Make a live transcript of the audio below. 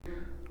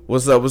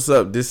What's up? What's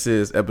up? This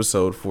is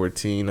episode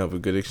 14 of a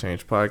Good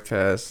Exchange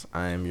podcast.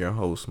 I am your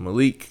host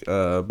Malik.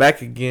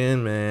 Back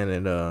again, man,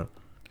 and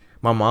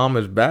my mom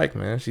is back,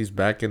 man. She's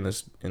back in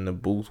the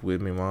booth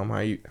with me, mom. How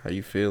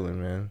you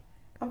feeling, man?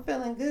 I'm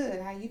feeling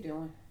good. How you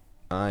doing?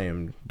 I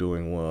am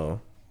doing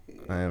well.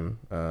 I am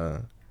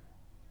a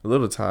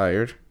little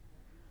tired,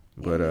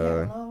 Yeah, but you had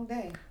a long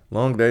day.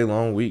 long day,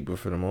 long week, but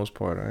for the most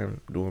part, I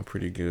am doing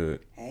pretty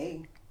good.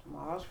 Hey,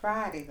 tomorrow's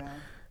Friday, though.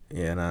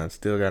 Yeah, and I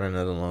still got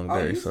another long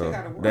Oh, day, you still so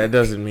gotta work. that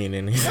doesn't mean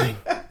anything.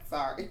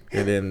 Sorry.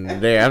 And then the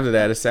day after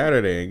that is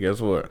Saturday, and guess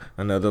what?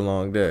 Another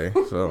long day.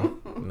 So,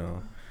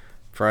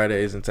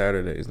 Fridays and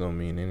Saturdays don't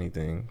mean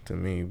anything to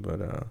me.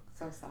 But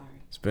So sorry.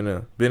 it's been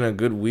a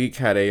good week.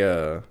 Had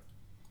a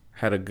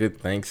good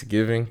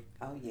Thanksgiving.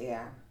 Oh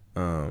yeah.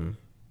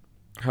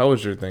 How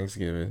was your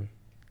Thanksgiving?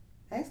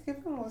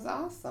 Thanksgiving was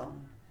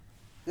awesome.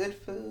 Good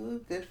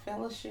food, good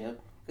fellowship,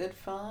 good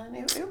fun.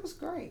 It was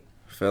great.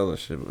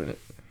 Fellowship with it.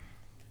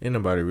 Ain't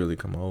nobody really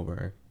come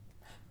over.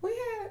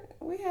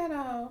 We had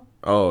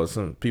Oh,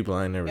 some people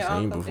I ain't never your seen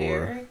Uncle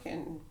before. Derek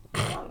and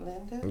Aunt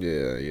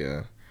Linda.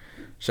 Yeah.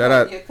 Shout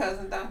out. Your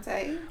cousin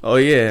Dante. Oh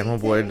yeah, my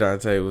boy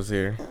Dante was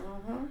here.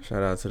 Mm-hmm.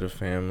 Shout out to the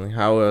family.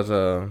 How was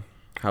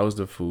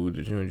the food?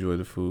 Did you enjoy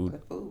the food? The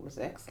food was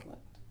excellent.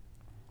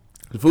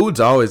 The food's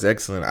always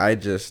excellent.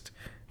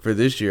 For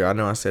this year, I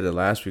know I said it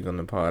last week on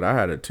the pod. I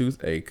had a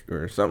toothache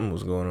or something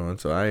was going on,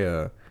 so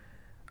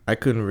I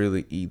couldn't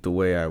really eat the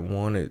way I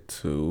wanted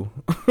to.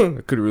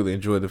 I couldn't really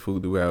enjoy the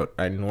food the way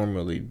I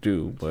normally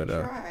do. But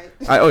Tried.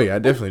 I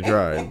definitely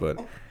tried, but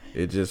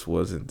it just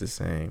wasn't the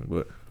same.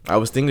 But I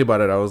was thinking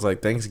about it. I was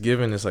like,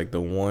 Thanksgiving is like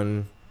the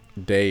one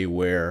day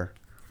where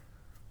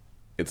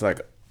it's like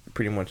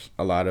pretty much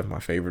a lot of my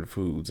favorite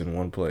foods in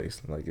one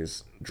place. Like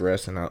it's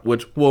dressing out,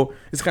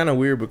 it's kind of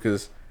weird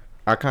because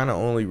I kind of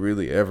only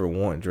really ever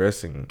want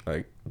dressing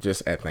like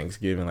just at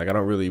Thanksgiving. Like I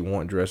don't really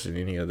want dressing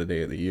any other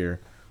day of the year.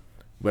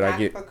 But Not I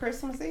get for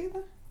Christmas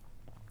either.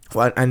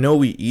 well, I know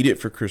we eat it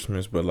for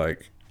Christmas, but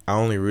like I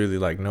only really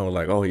like know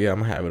like oh yeah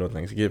I'm gonna have it on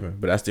Thanksgiving.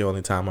 But that's the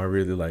only time I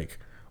really like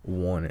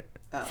want it.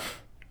 Oh.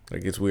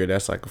 Like it's weird.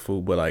 That's like a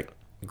food, but like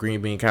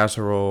green bean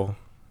casserole,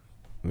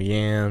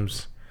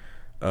 yams.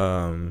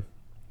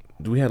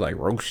 We had like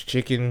roast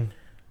chicken.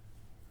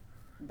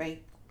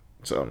 Bake.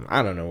 So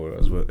I don't know what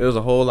else, but it was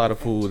a whole lot of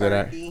food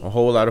Turkey.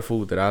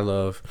 that I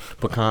love.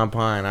 Pecan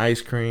pie and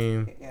ice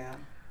cream. Yeah.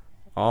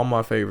 All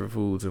my favorite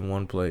foods in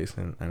one place,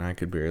 and I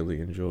could barely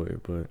enjoy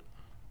it. But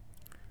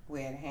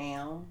We had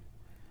ham.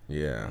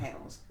 yeah, The ham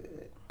was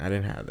good. I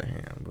didn't have the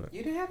ham, but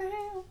You didn't have the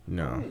ham?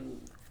 no, Ooh.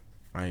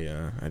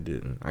 I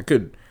didn't. I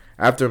could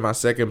after my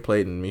second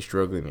plate and me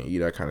struggling to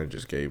eat, I kind of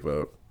just gave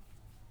up,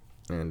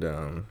 and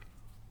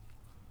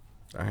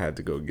I had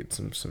to go get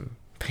some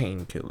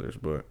painkillers,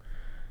 but.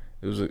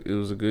 It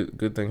was a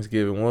good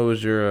Thanksgiving. What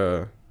was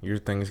your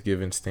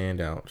Thanksgiving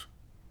standout?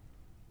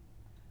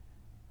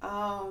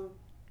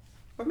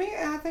 For me,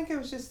 I think it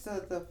was just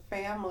the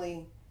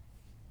family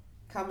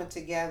coming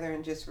together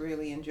and just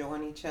really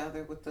enjoying each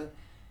other with the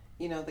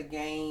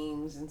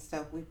games and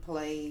stuff we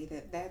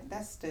played.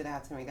 That stood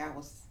out to me. That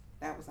was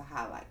a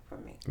highlight for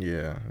me.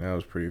 Yeah, that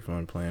was pretty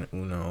fun playing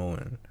Uno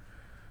and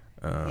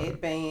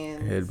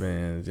Headbands.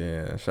 headbands.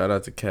 Yeah, shout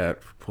out to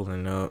Kat for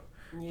pulling up.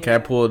 Yeah.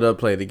 Kat pulled up,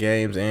 played the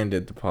games, and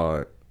did the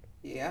pod.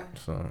 Yeah.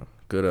 So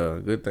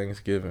good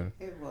Thanksgiving.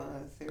 It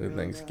was. It Good really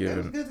Thanksgiving.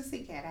 Was. It was good to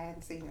see Kat. I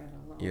hadn't seen her in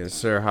a long time. Yes,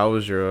 sir.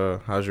 How's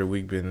your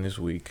week been this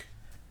week?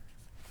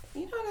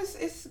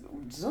 It's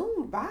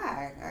zoomed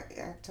by.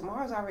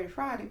 Tomorrow's already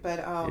Friday, but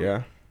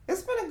Yeah.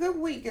 it's been a good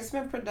week. It's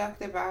been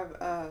productive.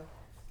 I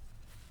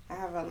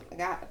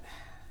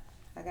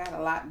got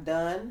a lot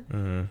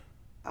done.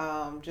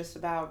 Just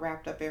about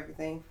wrapped up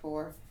everything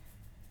for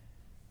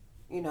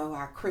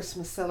our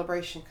Christmas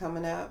celebration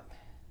coming up.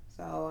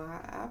 So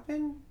I've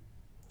been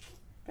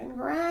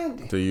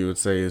grinding. So you would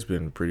say it's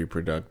been pretty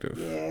productive.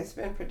 Yeah, it's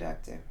been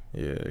productive.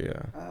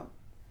 Yeah.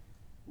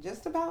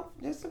 Just about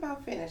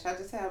finished. I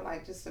just have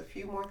like just a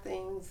few more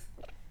things,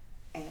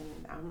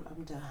 and I'm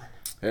done.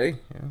 Hey,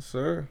 yes,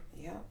 sir.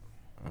 Yep.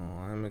 Oh,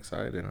 I'm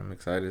excited. I'm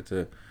excited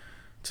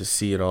to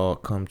see it all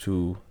come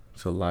to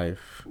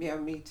life. Yeah,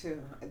 me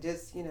too.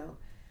 Just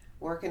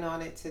working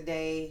on it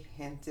today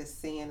and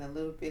just seeing a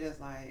little bit of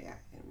like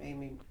it made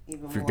me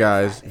even more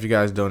excited. If you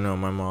guys don't know,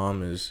 my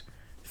mom is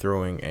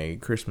throwing a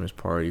Christmas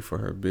party for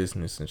her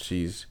business, and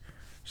she's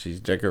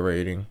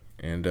decorating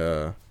and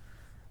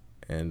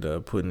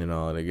putting it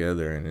all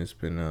together, and it's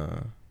been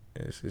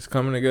it's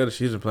coming together.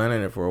 She's been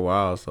planning it for a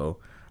while, so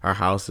our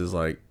house is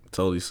like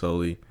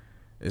slowly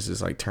it's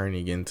just like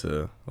turning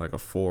into like a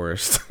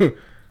forest.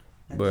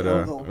 But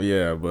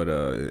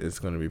it's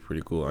gonna be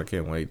pretty cool. I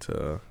can't wait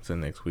to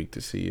next week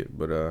to see it.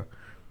 But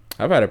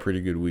I've had a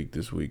pretty good week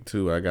this week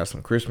too. I got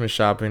some Christmas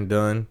shopping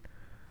done,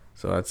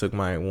 so I took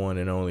my one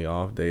and only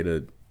off day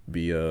to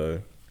be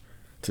a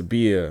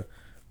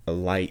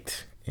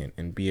light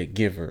and be a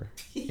giver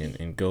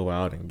and go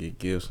out and get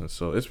gifts, and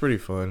so it's pretty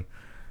fun.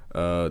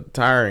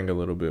 Tiring a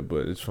little bit,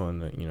 but it's fun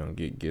to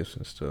get gifts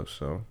and stuff.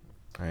 So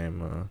I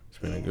am. It's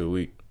been a good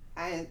week.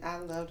 I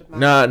loved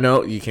my.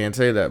 No, you can't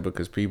say that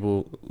because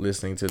people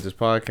listening to this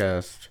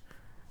podcast,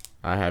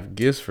 I have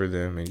gifts for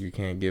them, and you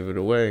can't give it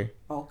away.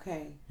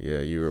 Okay. Yeah,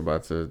 you're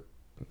about to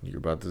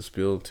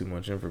spill too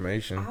much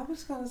information. I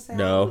was gonna say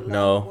No, I would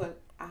love what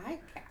I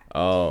got.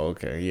 Oh,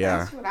 okay, yeah.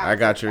 That's what I was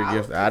got your about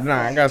gift. to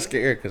I got say.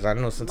 scared because I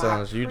know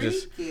sometimes My you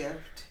just. pre-gift.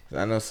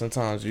 I know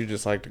sometimes you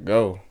just like to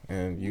go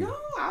and you. No,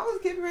 I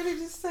was getting ready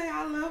to say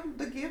I love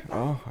the gift.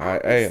 I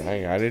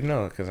didn't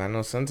know because I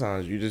know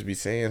sometimes you just be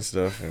saying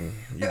stuff and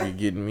you be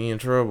getting me in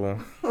trouble.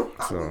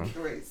 I So was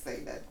getting ready to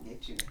say that and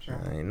get you in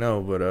trouble. I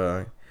know,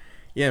 but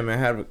yeah,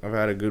 man, I've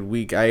had a good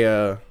week.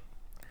 I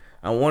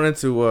wanted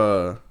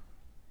to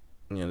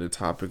the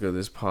topic of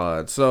this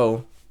pod.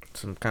 So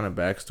some kind of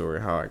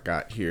backstory how I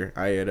got here.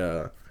 I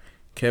had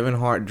Kevin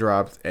Hart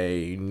dropped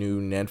a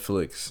new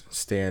Netflix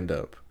stand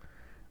up,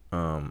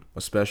 a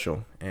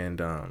special,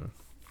 and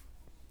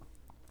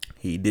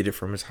he did it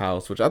from his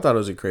house, which I thought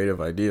was a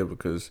creative idea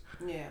because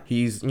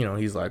he's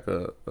like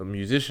a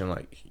musician,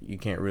 like you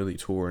can't really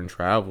tour and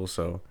travel,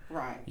 so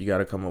you got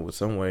to come up with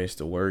some ways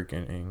to work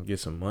and get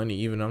some money.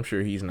 Even I'm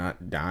sure he's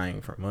not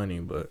dying for money,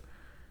 but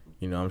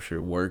I'm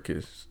sure work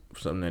is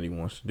something that he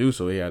wants to do,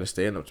 so he had a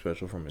stand up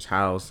special from his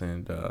house,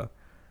 and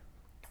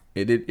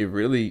it didn't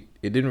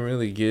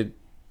really get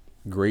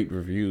great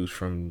reviews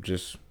from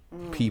just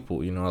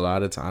people. A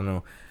lot of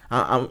time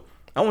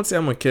I won't say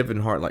I'm a Kevin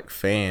Hart like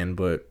fan,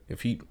 but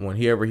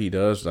whenever he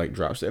does like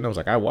drop stand-ups,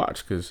 like I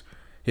watch because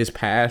his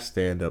past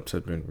stand-ups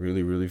have been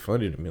really, really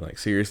funny to me. Like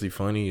Seriously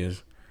Funny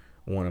is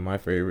one of my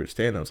favorite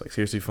stand-ups. Like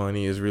Seriously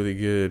Funny is really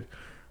good.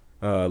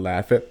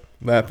 Laugh at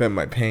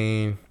My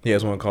Pain. He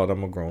has one called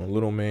I'm a Grown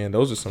Little Man.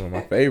 Those are some of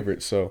my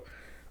favorites. So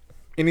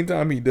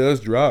anytime he does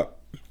drop,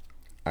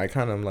 I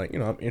kind of like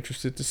I'm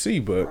interested to see,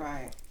 but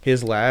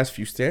his last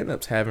few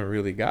stand-ups haven't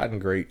really gotten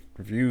great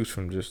reviews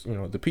from just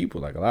the people.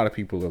 Like a lot of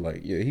people are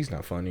like, yeah, he's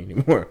not funny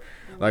anymore.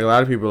 Like a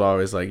lot of people are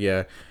always like,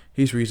 yeah,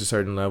 he's reached a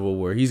certain level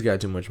where he's got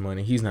too much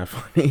money, he's not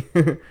funny.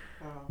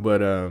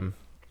 But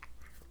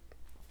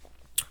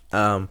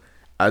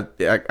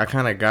I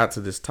kind of got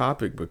to this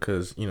topic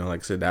because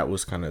like I said, that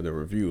was kind of the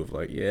review of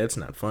like, yeah, it's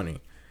not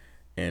funny.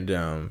 And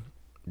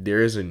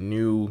there is a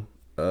new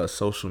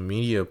social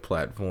media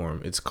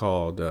platform. It's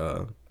called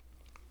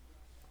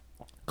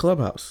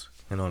Clubhouse.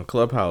 And on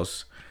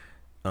Clubhouse,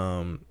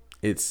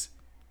 it's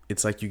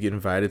like you get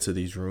invited to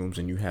these rooms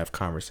and you have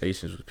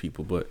conversations with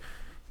people, but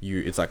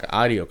it's like an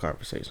audio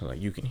conversation, like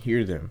you can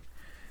hear them.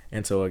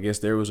 And so I guess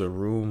there was a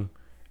room,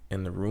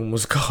 and the room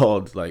was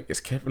called like,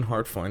 "Is Kevin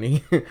Hart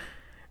funny?"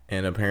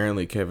 And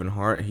apparently Kevin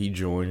Hart, he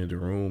joined the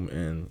room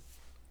and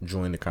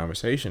joined the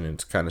conversation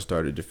and kind of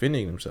started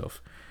defending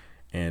himself.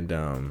 And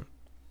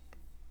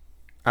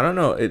I don't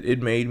know,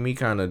 it made me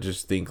kind of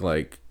just think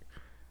like,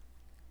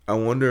 I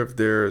wonder if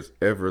there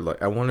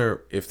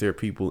are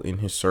people in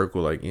his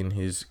circle, like in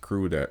his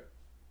crew, that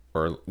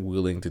are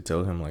willing to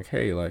tell him like,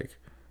 hey, like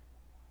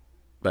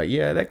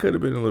yeah, that could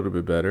have been a little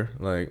bit better.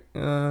 Like,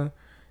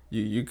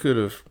 you could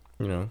have,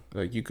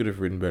 like you could have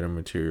written better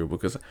material.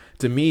 Because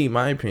to me,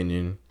 my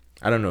opinion,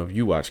 I don't know if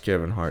you watch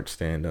Kevin Hart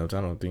stand-ups.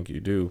 I don't think you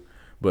do.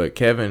 But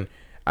Kevin,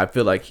 I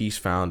feel like he's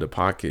found a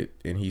pocket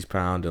and he's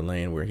found a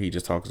lane where he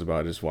just talks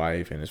about his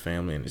wife and his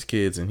family and his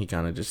kids, and he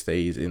kind of just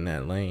stays in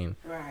that lane.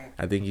 Right.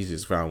 I think he's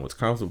just found what's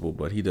comfortable,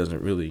 but he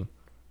doesn't really,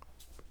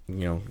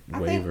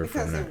 waver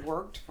from that. Because it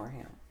worked for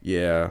him.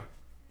 Yeah.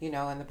 In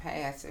the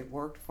past, it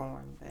worked for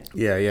him. But...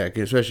 Yeah,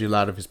 especially a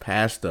lot of his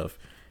past stuff.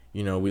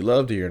 We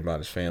love to hear about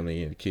his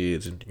family and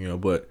kids,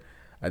 and but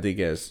I think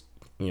as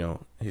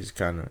he's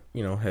kind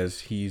of as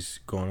he's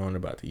gone on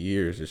about the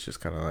years, it's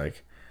just kind of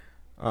like,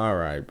 all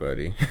right,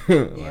 buddy.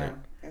 Yeah,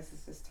 I guess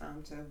it's just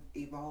time to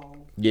evolve.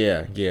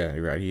 Yeah,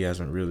 you're right. He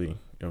hasn't really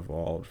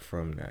evolved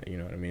from that. You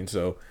know what I mean?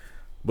 So,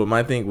 but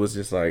my thing was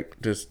just like,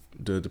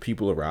 do the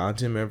people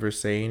around him ever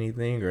say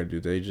anything, or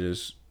do they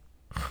just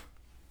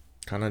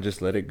kind of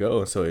just let it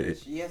go? So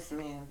yes,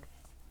 man.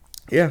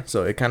 Yeah,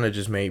 so it kind of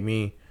just made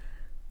me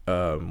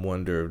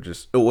wonder.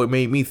 What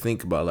made me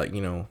think about like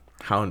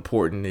how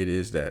important it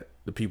is that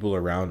the people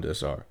around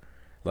us are.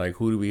 Like,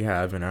 who do we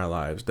have in our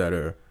lives that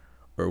are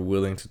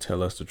willing to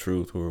tell us the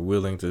truth, who are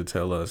willing to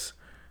tell us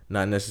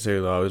not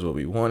necessarily always what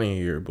we want to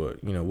hear,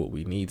 but what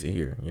we need to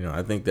hear.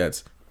 I think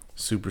that's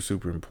super,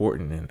 super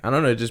important. And I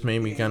don't know, it just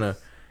made me kind of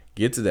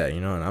get to that,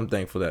 and I'm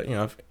thankful that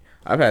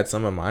I've had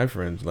some of my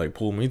friends like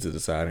pull me to the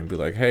side and be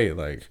like, hey,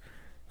 like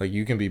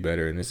you can be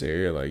better in this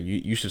area, like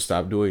you should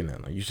stop doing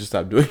that, like you should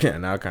stop doing that.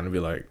 And I was kind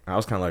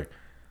of like,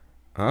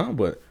 huh?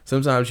 But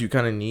sometimes you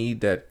kind of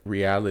need that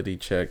reality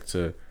check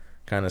to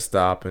kind of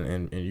stop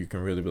and you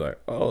can really be like,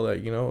 oh,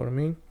 like, you know what I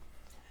mean?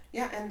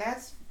 Yeah, and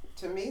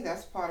to me,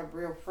 that's part of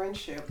real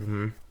friendship.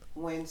 Mm-hmm.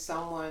 When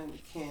someone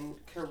can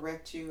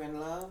correct you in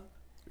love.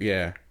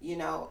 Yeah.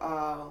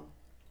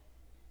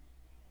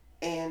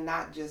 And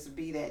not just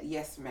be that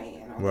yes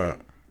man. Or right.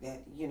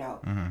 That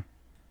mm-hmm.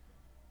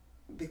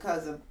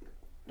 Because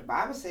the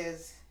Bible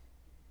says,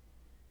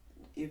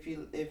 if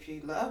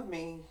you love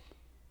me,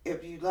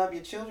 if you love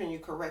your children, you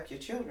correct your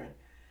children.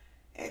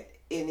 And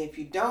if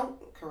you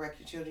don't correct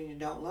your children, you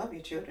don't love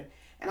your children.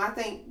 And I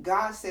think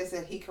God says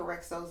that He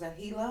corrects those that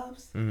He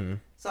loves. Mm-hmm.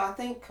 So I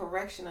think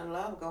correction and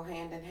love go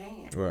hand in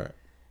hand. Right.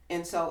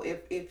 And so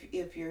if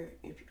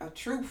a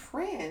true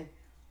friend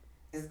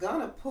is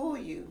gonna pull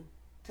you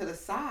to the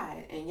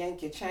side and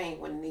yank your chain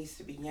when it needs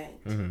to be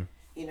yanked, Mm-hmm.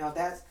 you know,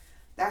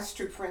 that's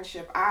true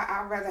friendship.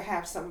 I'd rather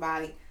have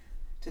somebody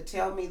to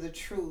tell me the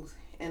truth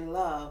in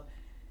love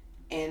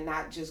and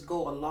not just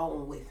go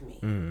along with me.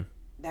 Mm-hmm.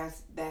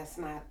 That's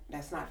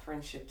not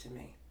friendship to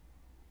me.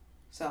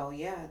 So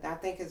yeah, I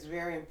think it's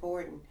very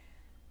important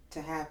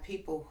to have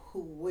people who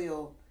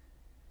will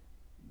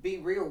be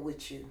real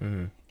with you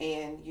Mm-hmm.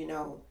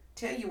 and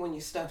tell you when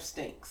your stuff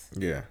stinks.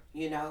 Yeah.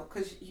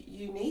 Because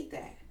you need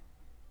that.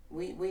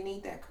 We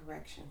need that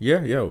correction.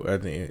 Yeah, yeah. I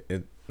think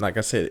like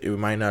I said, it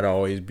might not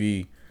always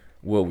be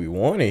what we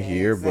want to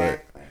hear, but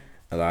Exactly.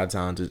 a lot of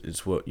times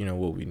it's what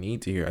what we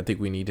need to hear. I think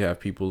we need to have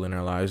people in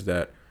our lives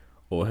that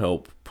will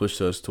help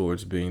push us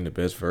towards being the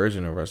best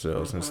version of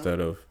ourselves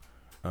instead of,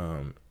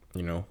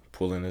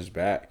 pulling us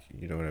back.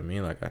 You know what I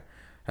mean? Like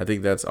I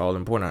think that's all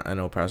important. I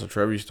know Pastor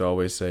Trevor used to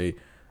always say,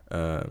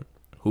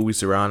 who we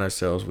surround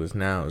ourselves with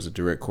now is a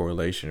direct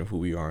correlation of who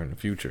we are in the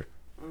future.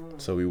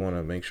 So we want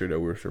to make sure that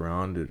we're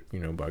surrounded,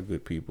 by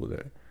good people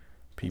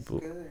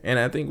and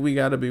I think we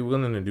got to be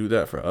willing to do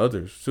that for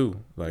others too.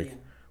 Like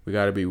we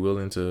got to be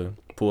willing to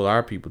pull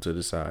our people to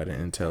the side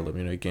and tell them,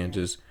 it can't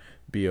just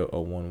be a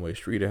one-way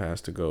street. It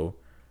has to go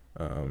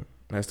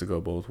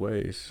both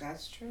ways.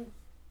 That's true.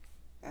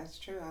 That's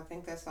true. I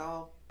think that's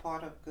all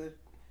part of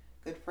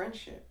good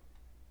friendship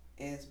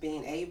is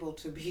being able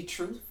to be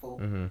truthful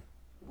Mm-hmm.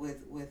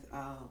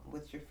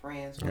 with your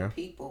friends, with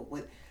people,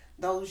 with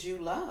those you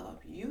love.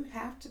 You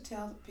have to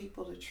tell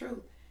people the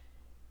truth,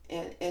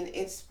 and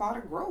it's part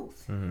of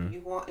growth.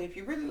 Mm-hmm. If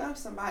you really love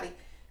somebody,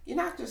 you're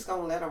not just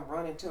gonna let them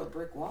run into a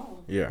brick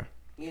wall. Yeah.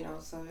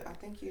 So I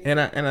think you. And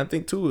I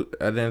think too.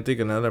 I think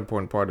another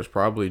important part is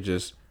probably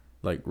just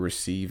like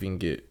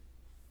receiving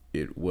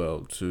it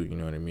well too. You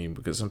know what I mean?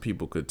 Because some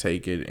people could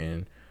take it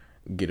and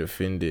get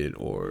offended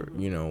or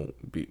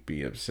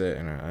be upset.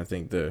 And I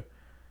think do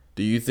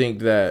you think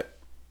that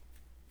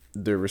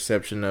the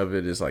reception of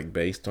it is like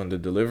based on the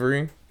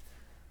delivery?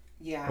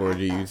 Yeah. Or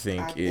do you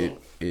think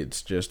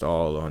it's just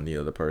all on the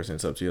other person?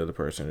 It's up to the other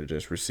person to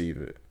just receive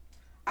it.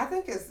 I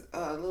think it's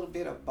a little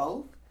bit of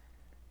both.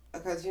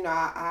 Because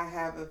I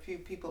have a few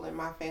people in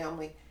my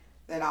family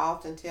that I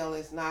often tell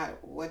it's not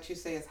what you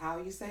say, it's how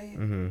you say it.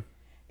 Mm-hmm.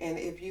 And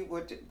if you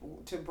were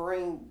to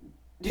bring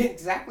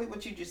exactly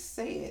what you just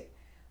said,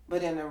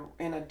 but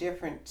in a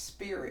different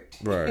spirit,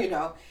 right.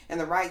 In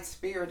the right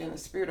spirit, in the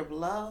spirit of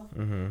love,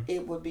 mm-hmm.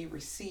 it would be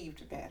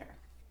received better.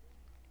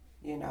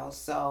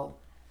 So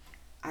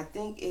I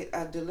think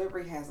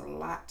delivery has a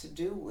lot to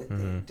do with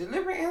mm-hmm. it.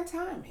 Delivery and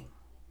timing.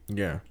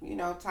 Yeah.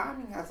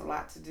 Timing has a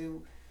lot to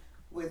do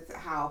with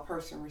how a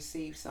person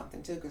receives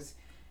something too, because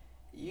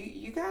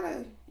you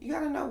gotta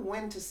know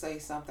when to say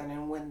something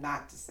and when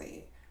not to say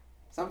it.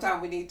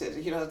 Sometimes we need to,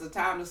 the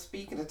time to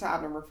speak and the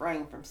time to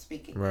refrain from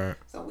speaking. Right.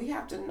 So we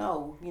have to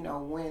know,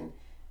 when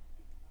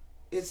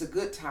it's a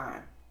good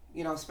time.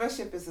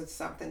 Especially if it's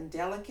something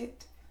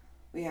delicate,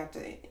 we have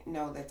to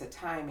know that the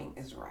timing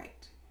is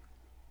right.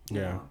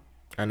 Yeah.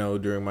 I know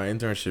during my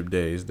internship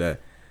days that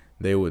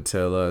they would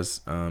tell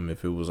us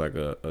if it was like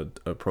a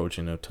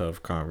approaching a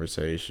tough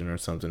conversation or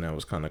something that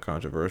was kind of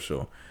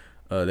controversial,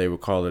 they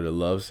would call it a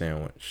love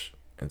sandwich.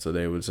 And so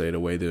they would say the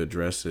way to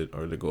address it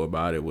or to go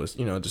about it was,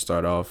 to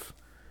start off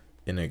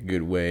in a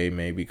good way,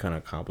 maybe kind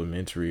of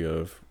complimentary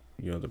of,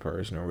 the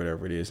person or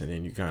whatever it is. And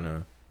then you kind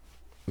of,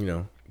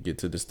 get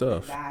to the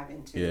stuff. Dive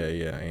into it.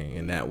 Yeah.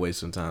 And that way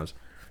sometimes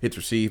it's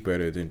received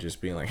better than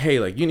just being like, hey,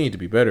 like you need to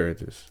be better at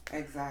this.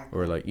 Exactly.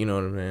 Or like, you know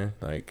what I mean?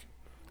 Like,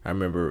 I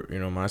remember,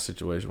 my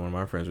situation. One of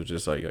my friends was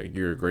just like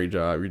you're a great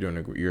job.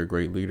 You're a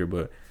great leader,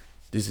 but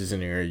this is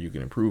an area you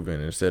can improve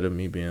in. Instead of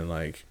me being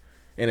like,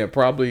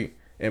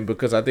 and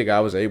because I think I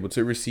was able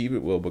to receive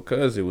it well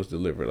because it was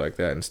delivered like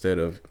that. Instead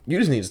of you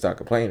just need to stop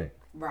complaining.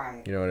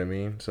 Right. You know what I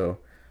mean? So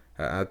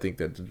I think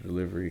that the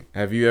delivery.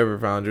 Have you ever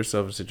found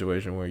yourself in a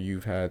situation where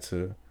you've had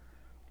to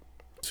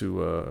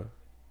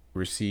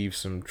receive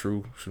some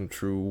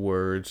true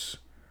words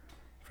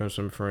from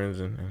some friends,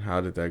 and how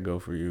did that go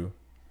for you?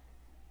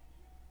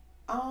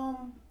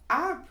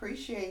 I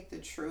appreciate the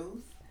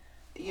truth.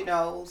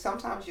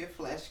 Sometimes your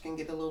flesh can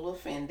get a little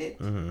offended.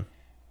 Mm-hmm.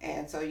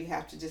 And so you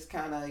have to just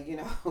kind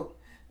of,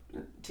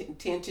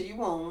 tend to your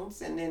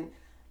wounds and then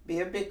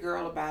be a big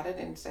girl about it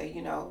and say,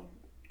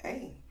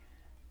 hey,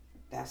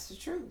 that's the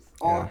truth.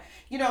 Or,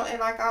 and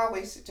like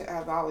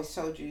I've always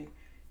told you,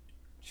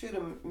 chew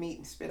the meat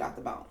and spit out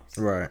the bones.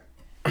 Right.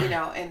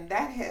 And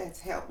that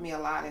has helped me a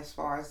lot as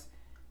far as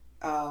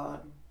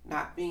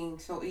not being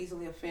so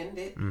easily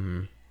offended.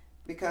 Mm-hmm.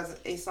 Because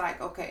it's like,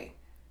 okay,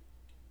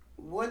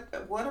 what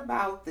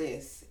about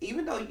this?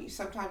 Even though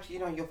sometimes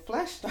your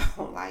flesh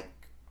don't like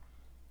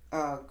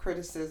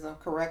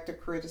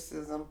corrective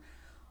criticism,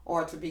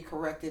 or to be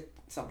corrected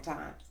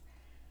sometimes.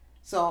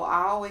 So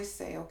I always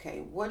say,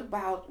 okay, what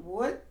about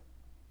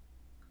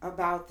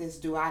this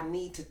do I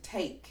need to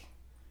take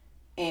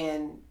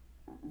and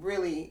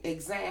really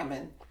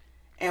examine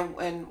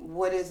and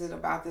what is it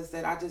about this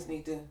that I just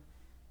need to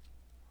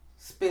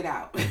spit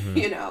out, Mm-hmm.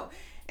 you know.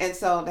 And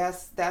so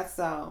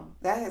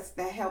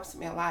that helps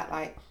me a lot.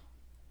 Like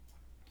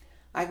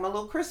my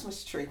little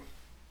Christmas tree,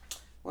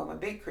 well, my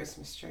big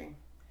Christmas tree.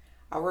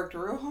 I worked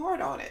real hard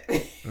on it,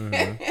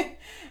 Mm-hmm.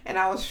 and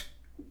I was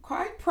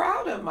quite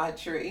proud of my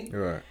tree.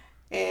 Right.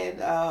 And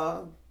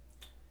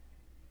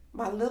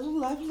my little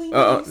lovely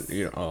niece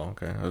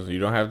okay. You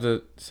don't have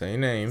to say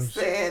names.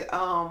 said, it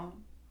Uh-uh.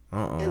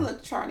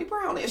 looked Charlie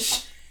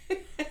Brownish.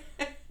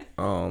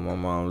 Oh, my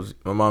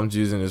mom's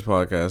using this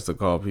podcast to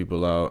call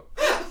people out.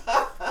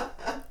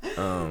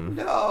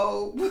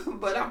 No,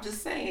 but I'm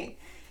just saying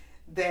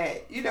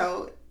that,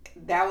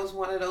 that was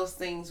one of those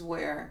things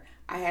where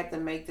I had to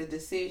make the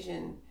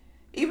decision,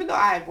 even though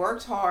I had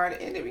worked hard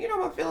and,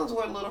 my feelings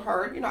were a little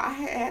hurt. I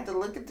had to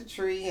look at the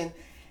tree and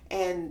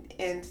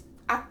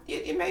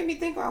it made me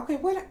think, okay,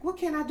 what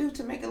can I do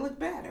to make it look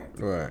better?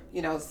 Right.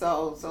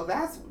 So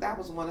that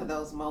was one of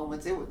those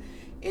moments.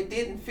 It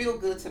didn't feel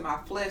good to my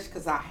flesh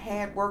because I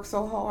had worked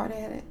so hard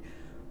at it,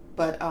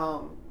 but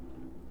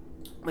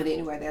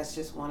anyway, that's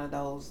just one of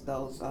those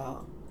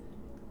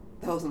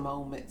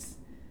moments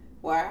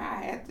where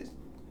I had to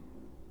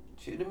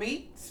chew the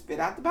meat, spit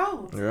out the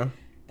bones, Yeah.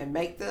 and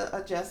make the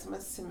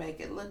adjustments to make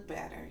it look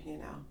better.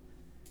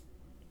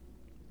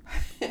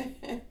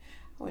 I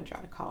wasn't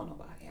trying to call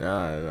nobody out.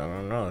 Nah, I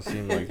don't know. It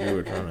seemed like you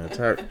were trying to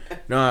attack.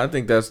 No, I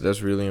think that's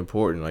really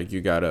important. Like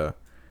you gotta.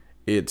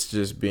 It's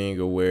just being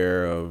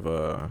aware of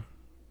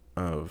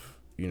of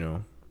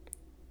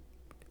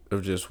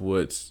just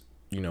what's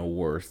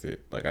worth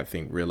it. Like I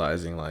think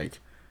realizing like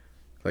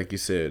you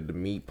said, the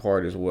meat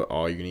part is what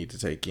all you need to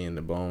take in.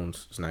 The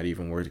bones, it's not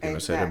even worth getting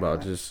upset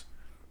about. Just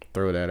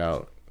throw that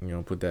out.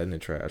 Put that in the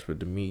trash. But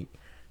the meat,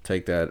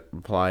 take that,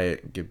 apply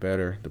it, get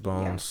better. The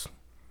bones,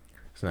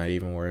 it's not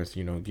even worth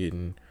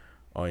getting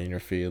all in your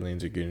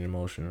feelings or getting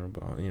emotional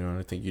about.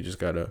 I think you just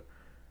gotta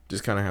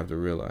kind of have to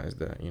realize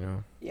that.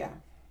 Yeah.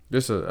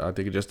 I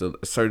think just a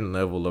certain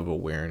level of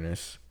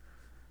awareness.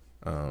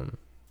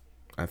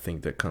 I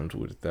think that comes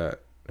with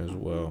that as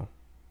well.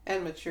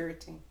 And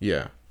maturity.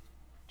 Yeah.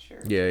 Sure.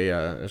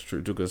 Yeah, that's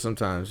true too. Because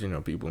sometimes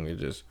people can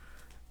just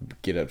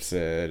get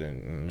upset,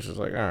 and it's just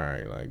like, all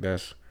right, like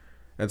that's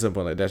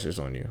something like that's just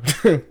on you.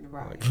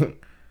 Right.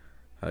 Like,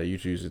 how you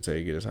choose to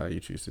take it is how you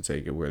choose to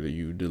take it, whether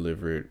you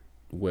deliver it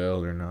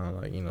well or not.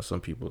 Like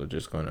some people are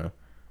just gonna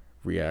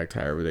react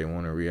however they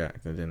want to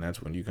react, and then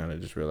that's when you kind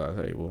of just realize,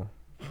 hey, well,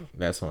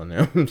 that's on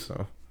them.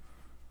 So.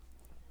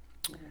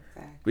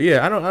 Exactly. But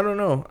yeah, I don't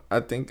know. I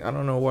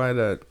don't know why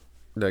that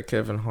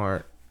Kevin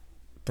Hart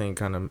thing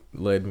kind of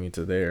led me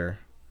to there.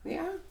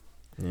 Yeah.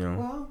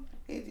 Well,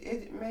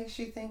 it makes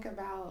you think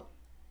about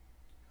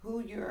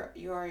who your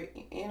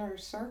inner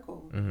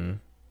circle, Mm-hmm.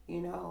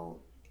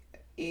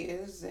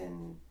 Is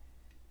and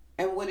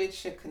what it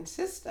should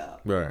consist of.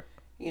 Right.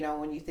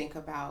 When you think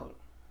about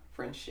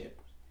friendship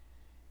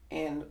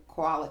and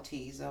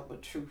qualities of a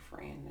true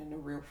friend and a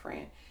real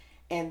friend,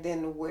 and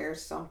then where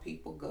some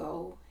people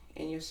go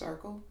in your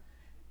circle,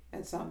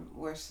 and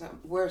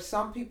where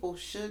some people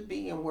should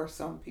be and where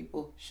some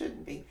people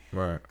shouldn't be.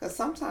 Right. Because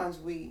sometimes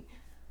we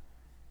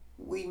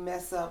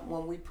mess up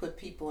when we put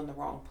people in the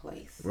wrong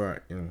place. Right.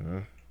 Mm-hmm.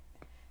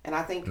 And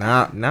I think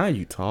now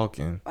you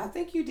talking. I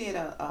think you did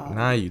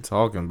now you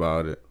talking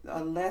about it.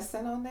 A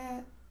lesson on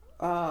that.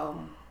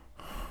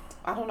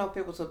 I don't know if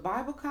it was a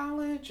Bible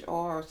college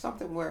or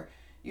something where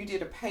you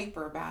did a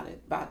paper about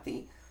it, about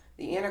the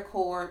inner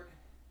court,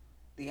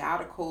 the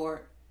outer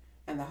court,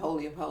 and the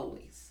Holy of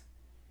Holies.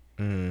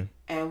 Mm-hmm.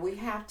 And we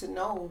have to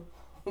know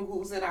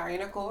who's in our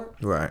inner court,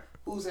 right?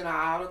 Who's in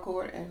our outer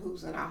court, and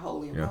who's in our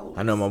Holy of Holies.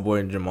 I know my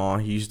boy Jamal,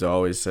 he used to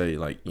always say,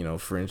 like,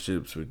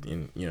 friendships with,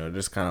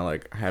 just kind of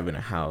like having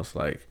a house.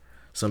 Like,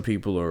 some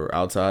people are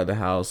outside the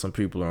house, some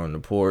people are on the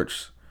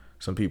porch,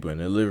 some people in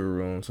the living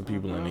room, some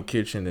people in the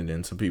kitchen, and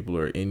then some people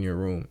are in your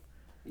room.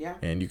 Yeah.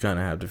 And you kind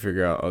of have to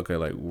figure out, okay,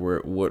 like,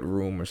 what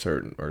room are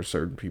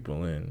certain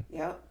people in.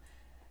 Yep.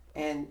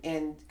 And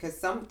because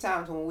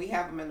sometimes when we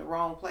have them in the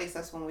wrong place,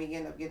 that's when we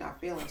end up getting our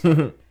feelings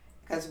hurt.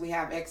 Because we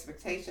have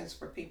expectations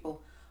for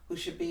people who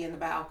should be in the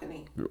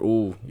balcony.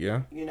 Oh,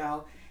 yeah.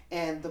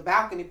 And the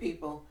balcony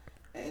people,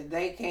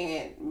 they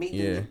can't meet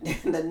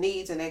the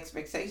needs and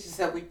expectations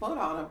that we put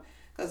on them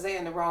because they're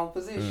in the wrong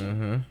position.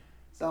 Mm-hmm.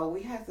 So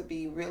we have to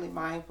be really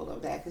mindful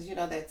of that, because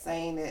that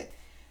saying that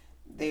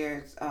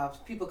there's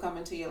people come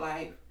into your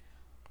life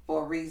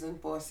for a reason,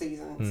 for a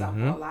season, and some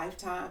for a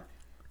lifetime.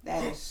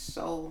 That is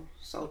so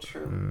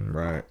true.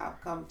 Right.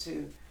 I've come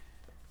to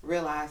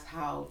realize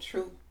how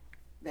true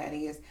that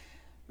is,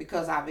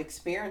 because I've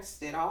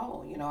experienced it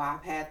all.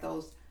 I've had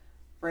those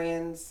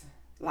friends,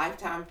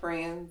 lifetime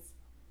friends.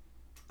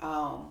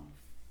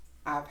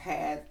 I've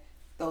had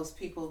those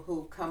people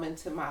who come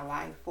into my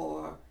life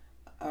for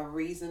a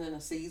reason and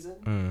a season.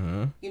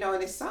 Mm-hmm.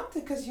 And it's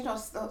something, because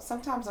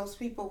sometimes those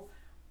people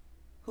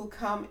who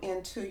come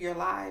into your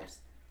lives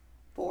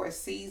for a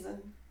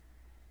season,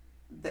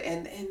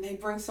 and they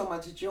bring so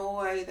much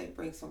joy, they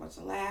bring so much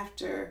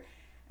laughter,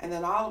 and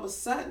then all of a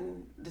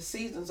sudden the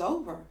season's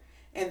over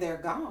and they're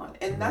gone,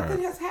 and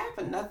nothing has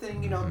happened.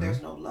 Nothing,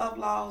 there's no love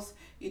lost.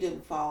 You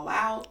didn't fall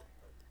out.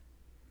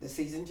 The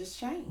season just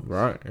changed.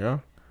 Right. Yeah.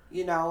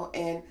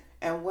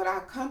 And what I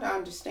come to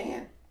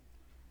understand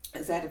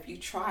is that if you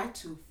try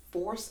to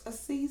force a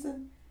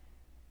season,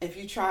 if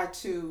you try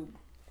to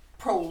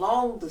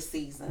prolong the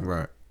season,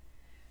 Right.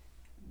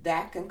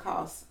 then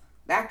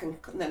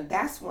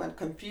that's when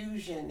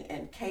confusion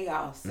and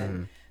chaos,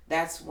 and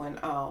that's when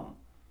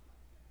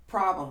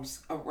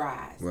problems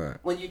arise. Right.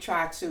 When you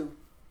try to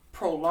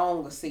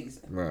prolong a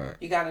season, Right.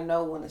 you got to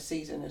know when the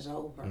season is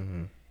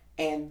over,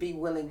 and be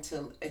willing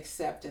to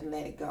accept and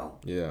let it go.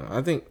 Yeah,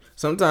 I think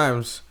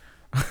sometimes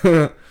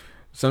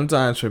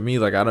sometimes for me,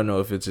 like, I don't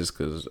know if it's just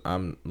because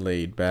I'm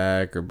laid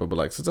back but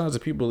like sometimes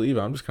if people leave,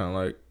 I'm just kind of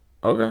like,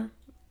 okay,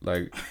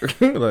 like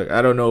like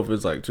I don't know if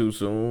it's like too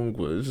soon,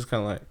 but it's just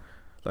kind of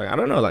like I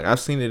don't know, like I've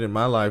seen it in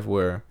my life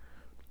where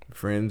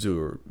friends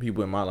or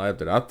people in my life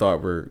that I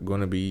thought were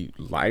going to be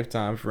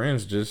lifetime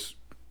friends just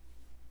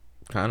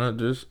kind of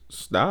just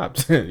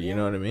stopped. You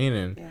know what I mean?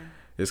 And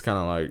it's kind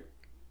of like,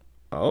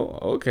 oh,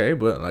 okay,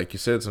 but like you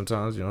said,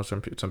 sometimes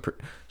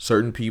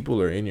certain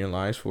people are in your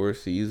life for a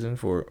season,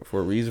 for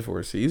a reason, for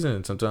a season,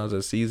 and sometimes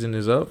that season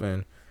is up,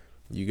 and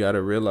you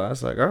gotta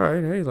realize, like, all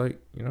right, hey, like,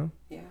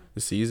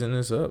 the season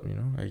is up.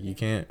 Like, you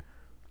can't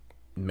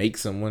make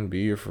someone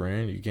be your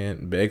friend, you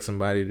can't beg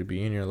somebody to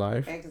be in your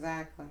life.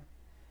 Exactly.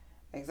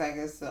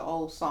 It's the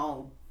old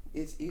song.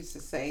 It used to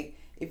say,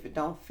 if it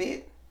don't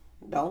fit,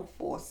 don't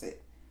force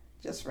it.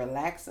 Just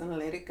relax and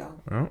let it go.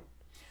 Oh.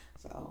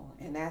 So,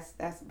 and that's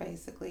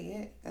basically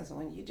it. That's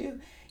when you do.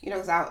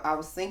 Because I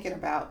was thinking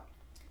about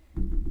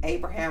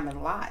Abraham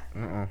and Lot.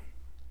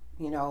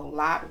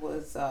 Lot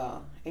was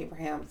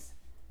Abraham's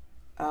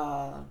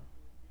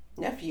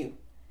nephew.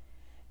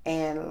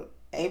 And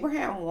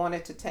Abraham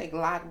wanted to take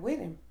Lot with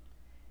him.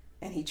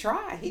 And he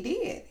tried. He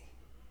did.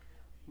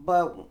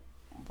 But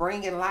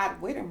bringing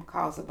Lot with him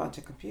caused a bunch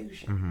of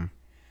confusion.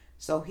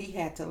 So he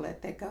had to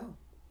let that go.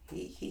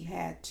 He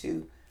had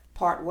to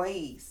part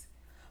ways.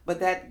 But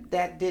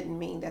that didn't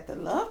mean that the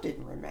love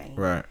didn't remain.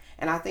 Right.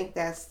 And I think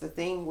that's the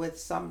thing with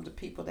some of the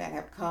people that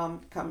have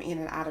come in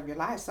and out of your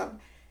life.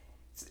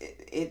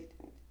 It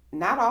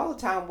not all the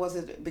time was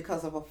it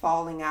because of a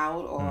falling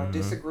out or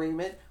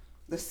disagreement.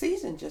 The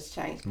season just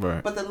changed.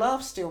 Right. But the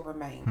love still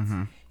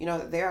remains.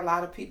 There are a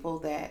lot of people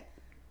that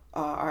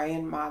are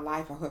in my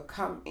life or who have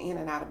come in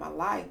and out of my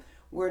life.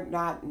 We're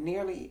not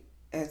nearly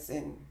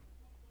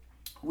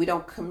we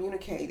don't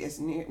communicate as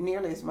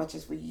nearly as much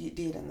as we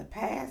did in the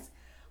past.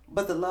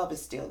 But the love is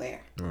still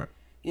there. Right.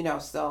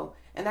 So,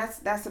 and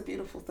that's a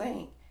beautiful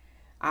thing.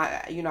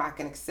 I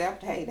can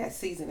accept, hey, that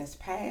season has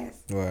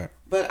passed. Right.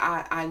 But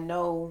I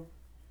know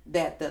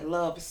that the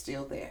love is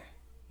still there.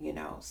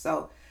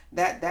 So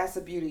that's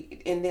a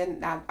beauty. And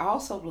then I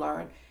also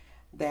learned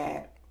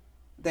that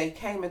they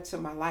came into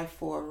my life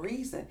for a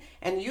reason,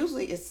 and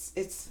usually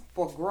it's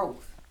for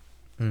growth.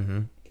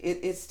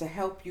 It's to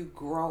help you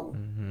grow,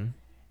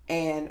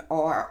 and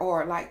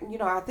or like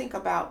I think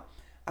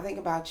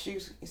about you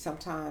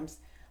sometimes,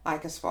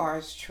 like as far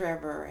as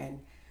Trevor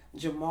and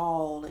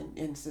Jamal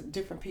and some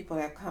different people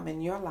that come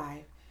into your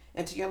life.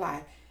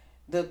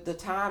 The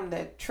time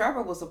that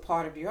Trevor was a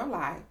part of your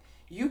life,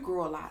 you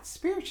grew a lot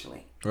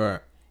spiritually. Right.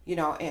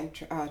 And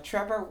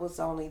Trevor was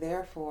only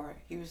there for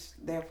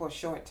a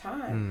short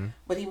time,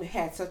 but he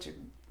had such a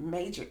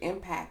major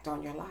impact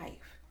on your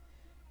life,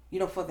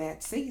 for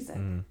that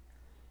season.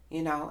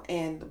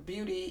 And the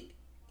beauty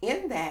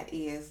in that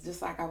is,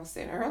 just like I was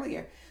saying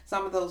earlier,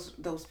 some of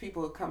those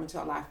people who come into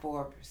our life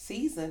for a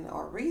season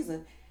or a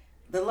reason,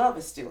 the love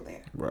is still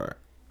there. Right.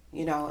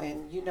 And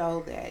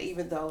that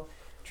even though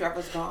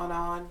Trevor's gone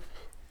on,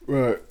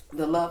 right,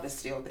 the love is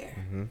still there.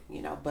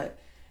 But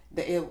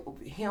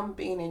him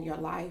being in your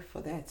life for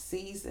that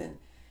season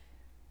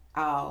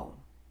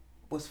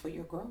was for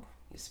your growth,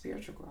 your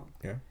spiritual growth.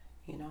 Yeah.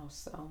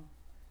 So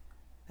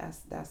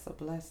that's a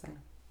blessing.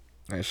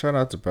 Hey, shout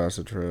out to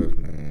Pastor Trev,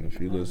 man.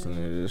 If you listen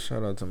to this,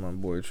 shout out to my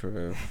boy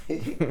Trev.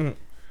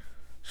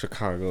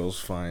 Chicago's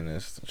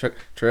finest.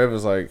 Trev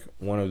is like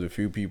one of the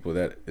few people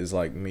that is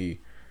like me.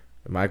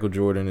 Michael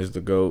Jordan is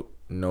the GOAT.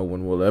 No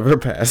one will ever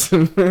pass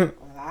him. Well,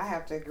 I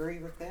have to agree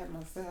with that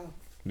myself.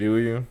 Do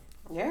you?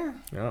 Yeah.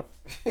 Yep.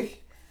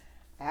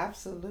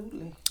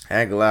 Absolutely.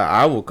 I ain't gonna lie.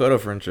 I will cut a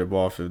friendship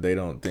off if they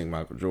don't think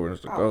Michael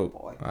Jordan's the GOAT.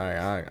 Boy.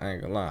 I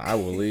ain't gonna lie. I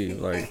will leave.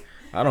 Like,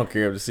 I don't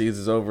care if the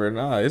season's over or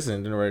not. It's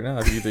ending right now.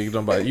 If you think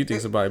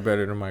somebody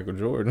better than Michael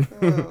Jordan.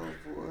 Oh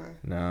boy.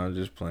 No, I'm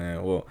just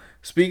playing. Well,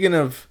 speaking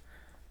of,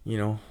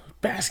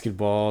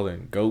 basketball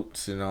and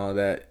GOATs and all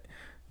that,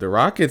 the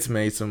Rockets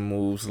made some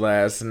moves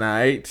last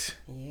night.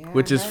 Yeah.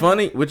 Which is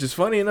funny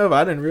enough.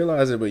 I didn't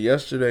realize it, but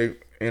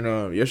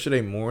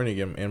yesterday morning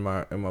in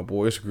my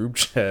boys group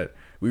chat,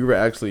 we were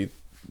actually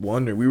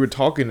wondering. We were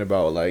talking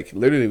about, like,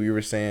 literally we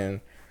were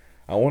saying,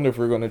 I wonder if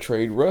we're gonna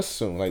trade Russ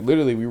soon. Like,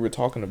 literally we were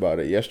talking about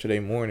it yesterday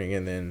morning,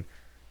 and then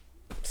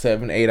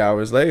 7-8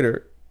 hours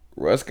later,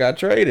 Russ got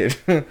traded.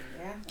 Yeah.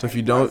 So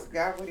Hey, Russ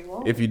got what he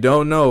wanted. if you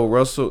don't know,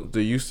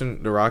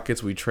 the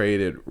Rockets, we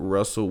traded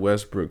Russell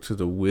Westbrook to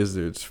the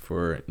Wizards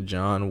for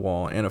John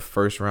Wall and a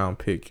first round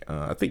pick.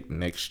 I think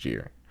next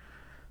year.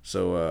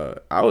 So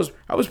I was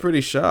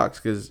pretty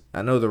shocked because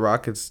I know the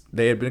Rockets,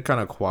 they had been kind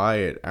of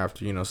quiet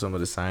after some of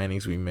the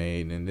signings we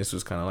made, and this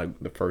was kind of like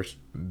the first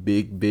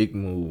big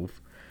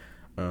move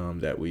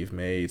that we've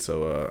made.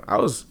 So I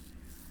was.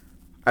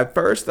 At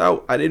first,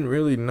 I didn't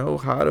really know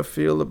how to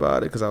feel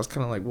about it because I was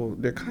kind of like, well,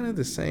 they're kind of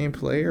the same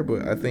player,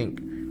 but I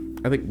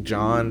think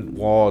John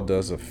Wall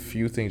does a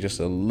few things just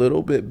a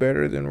little bit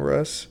better than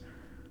Russ.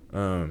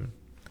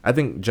 I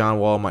think John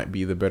Wall might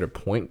be the better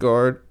point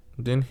guard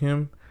than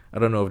him. I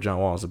don't know if John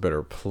Wall is a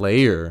better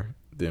player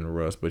than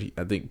Russ, but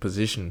I think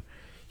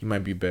he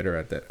might be better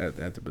at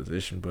the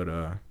position.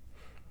 But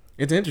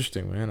it's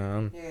interesting,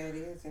 man. Yeah, it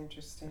is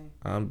interesting.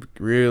 I'm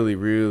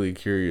really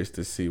curious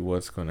to see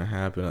what's going to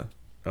happen.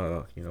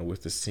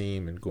 With the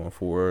team and going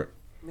forward.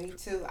 Me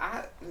too.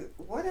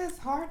 What has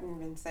Harden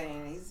been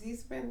saying?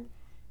 He's been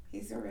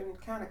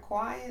kind of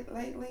quiet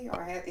lately,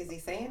 or is he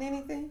saying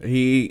anything?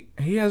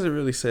 He hasn't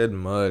really said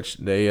much.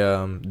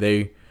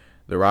 The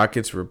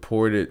Rockets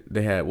reported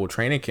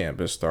training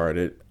camp has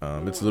started.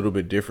 It's a little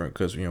bit different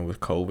because with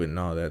COVID and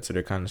all that, so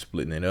they're kind of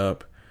splitting it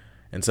up.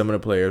 And some of the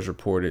players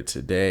reported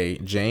today.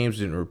 James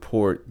didn't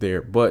report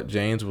there, but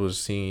James was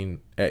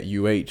seen at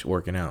UH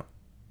working out.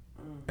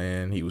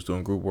 And he was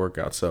doing group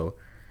workouts. So,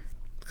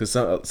 because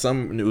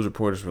some news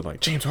reporters were like,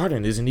 James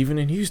Harden isn't even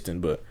in Houston,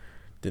 but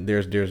then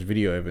there's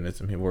video evidence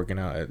of him working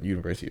out at the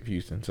University of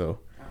Houston. So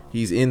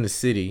he's in the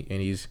city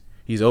and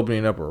he's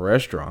opening up a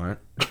restaurant.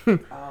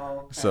 Okay.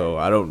 So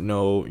I don't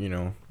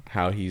know,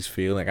 how he's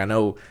feeling. I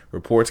know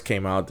reports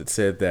came out that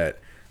said that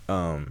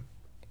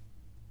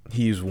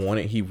he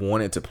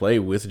wanted to play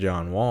with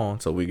John Wall,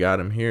 so we got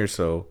him here.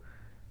 So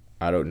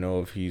I don't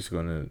know if he's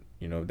gonna,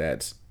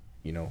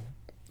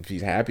 if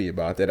he's happy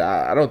about that.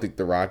 I don't think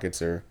the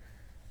Rockets are.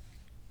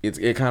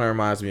 It kind of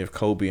reminds me of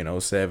Kobe in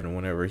 2007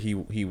 whenever he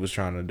was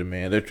trying to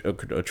demand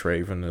a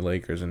trade from the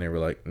Lakers and they were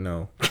like,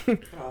 no,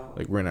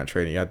 like we're not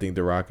trading. I think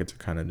the Rockets are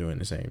kind of doing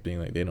the same thing.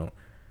 Like they don't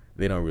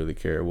really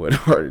care what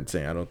Harden's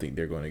saying. I don't think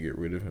they're going to get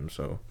rid of him.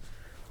 So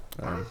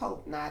I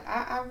hope not.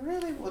 I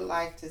really would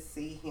like to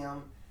see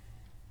him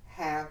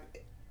have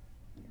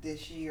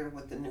this year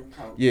with the new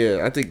coach.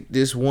 Yeah, I think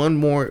this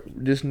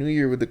new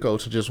year with the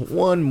coach, just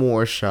one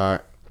more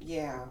shot.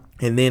 Yeah.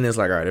 And then it's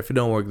like, all right, if it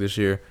don't work this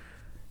year,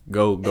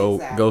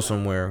 go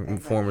somewhere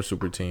and form a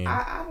super team.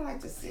 I'd like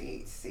to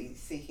see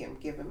him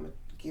give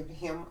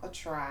him a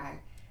try,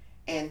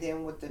 and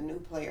then with the new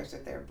players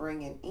that they're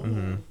bringing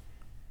in,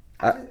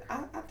 I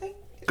think.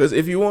 Because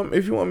if you want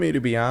me to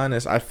be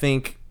honest, I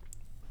think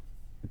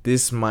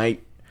this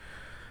might.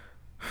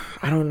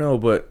 I don't know,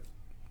 but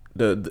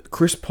the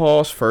Chris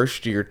Paul's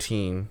first year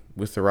team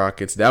with the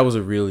Rockets, that was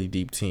a really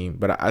deep team.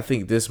 But I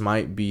think this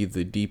might be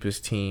the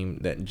deepest team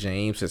that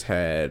James has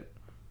had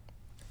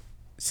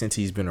since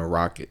he's been a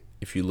Rocket.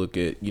 If you look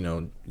at,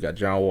 you got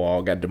John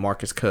Wall, got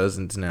DeMarcus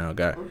Cousins now,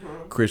 got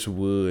Chris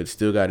Wood,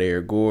 still got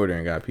Eric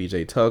Gordon, got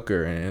PJ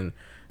Tucker, and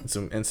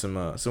some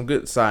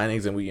good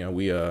signings. And we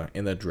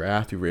in the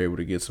draft we were able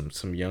to get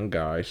some young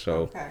guys.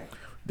 So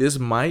this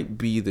might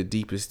be the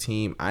deepest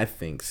team I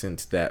think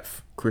since that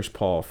Chris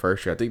Paul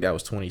first year. I think that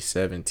was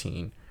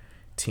 2017.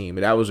 Team,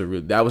 but that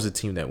was a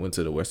team that went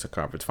to the Western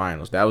Conference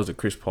Finals. That was the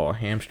Chris Paul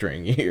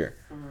hamstring year.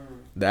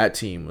 That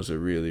team was a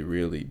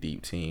really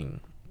deep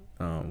team.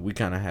 We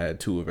kind of had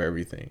two of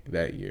everything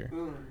that year,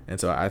 and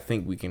so I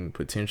think we can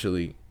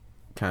potentially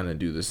kind of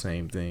do the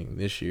same thing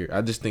this year.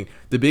 I just think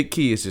the big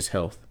key is just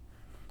health,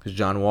 because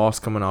John Wall's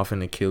coming off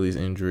an Achilles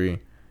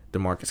injury,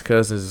 DeMarcus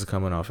Cousins is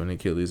coming off an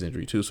Achilles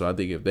injury too. So I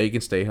think if they can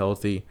stay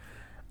healthy,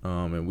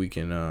 and we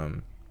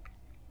can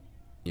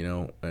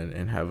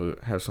and have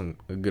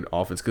a good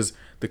offense, because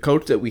the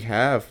coach that we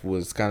have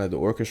was kind of the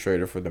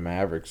orchestrator for the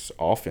Mavericks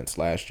offense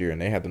last year,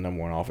 and they had the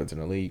number one offense in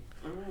the league.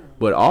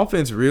 But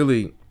offense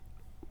really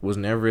was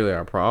never really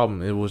our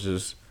problem. It was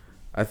just,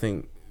 I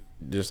think,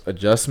 just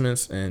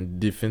adjustments and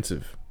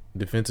defensive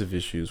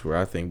issues where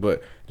I think.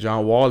 But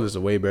John Wall is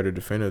a way better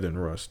defender than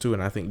Russ too,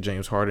 and I think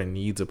James Harden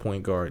needs a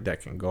point guard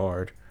that can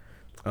guard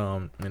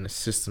in the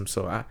system.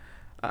 So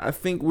I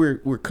think we're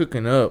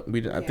cooking up.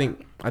 I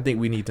think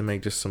we need to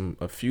make just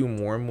a few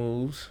more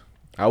moves.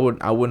 I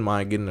wouldn't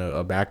mind getting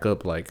a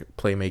backup like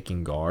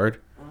playmaking guard.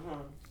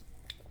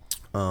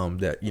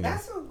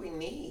 That's what we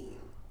need.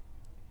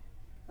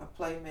 A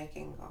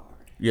playmaking guard.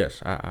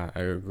 Yes, I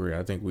agree.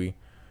 I think we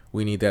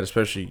need that,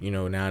 especially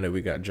now that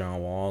we got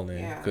John Wall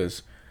in,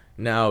 because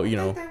now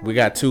we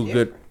got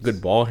two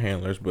good ball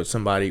handlers, but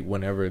somebody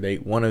whenever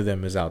one of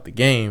them is out the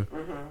game,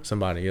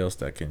 somebody else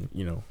that can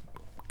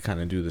kind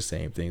of do the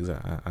same things.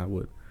 I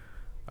would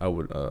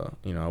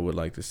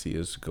like to see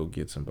us go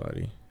get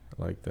somebody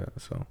like that.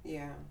 So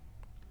yeah,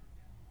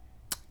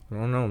 I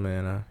don't know,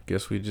 man. I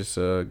guess we just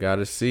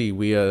gotta see.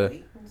 We I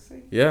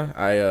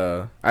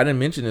didn't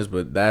mention this,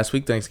 but last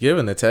week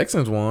Thanksgiving the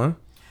Texans won.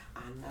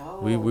 I know.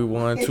 We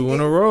won 2 in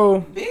a row.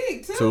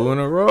 Big too. 2 in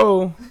a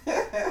row.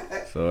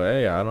 So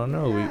hey, I don't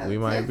know. We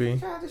might be.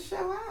 Tried to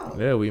show out.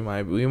 Yeah, we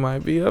might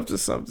be up to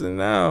something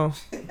now.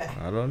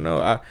 I don't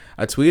know.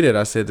 I tweeted.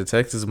 I said the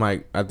Texans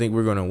might. I think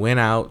we're gonna win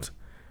out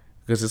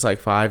because it's like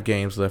 5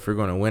 games left. We're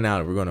gonna win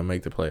out and we're gonna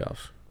make the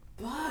playoffs.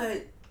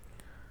 But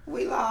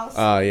we lost.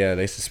 Oh yeah,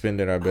 they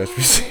suspended our best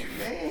receiver.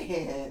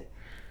 Man,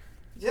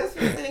 just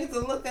when things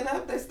are looking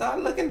up, they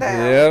start looking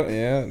down.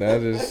 Yeah.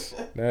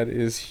 That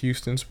is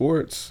Houston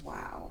sports.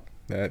 Wow.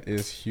 That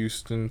is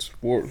Houston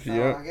sports. So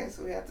Yeah. I guess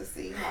we have to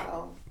see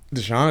how.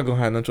 Deshaun gonna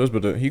have no choice,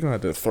 but he gonna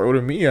have to throw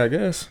to me, I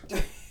guess.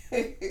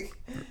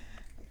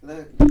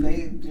 Look,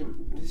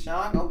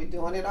 Deshaun gonna be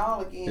doing it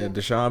all again. Yeah,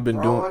 Deshaun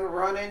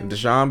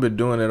been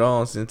doing it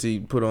all since he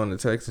put on the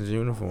Texans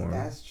uniform.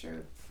 That's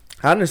true.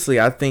 Honestly,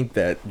 I think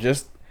that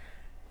just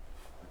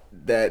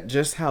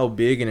how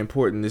big and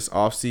important this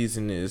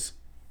offseason is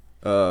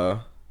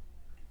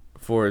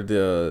for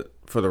the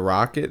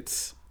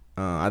Rockets.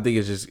 I think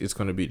it's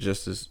going to be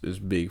just as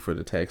big for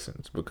the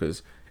Texans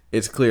because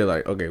it's clear,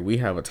 like, okay, we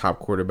have a top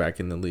quarterback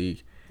in the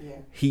league.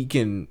 Yeah.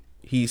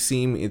 It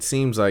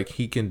seems like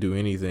he can do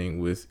anything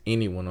with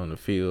anyone on the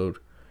field,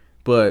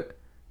 but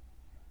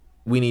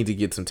we need to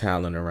get some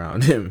talent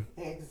around him.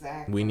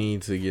 Exactly. We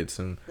need to get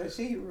some. But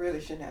he really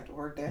shouldn't have to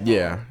work that hard.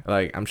 Yeah,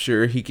 like I'm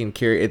sure he can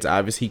carry. It's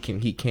obvious he can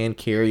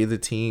carry the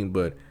team,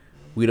 but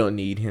we don't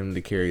need him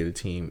to carry the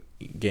team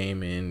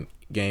game in,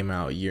 game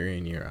out, year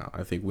in, year out.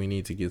 I think we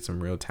need to get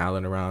some real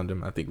talent around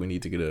him. I think we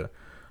need to get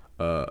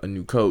a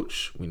new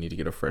coach. We need to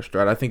get a fresh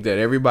start. I think that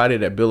everybody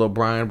that Bill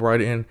O'Brien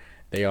brought in,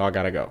 they all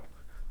gotta go.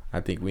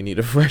 I think we need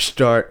a fresh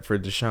start for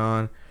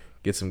Deshaun.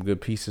 Get some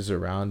good pieces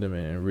around him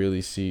and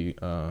really see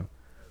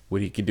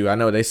what he can do. I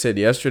know they said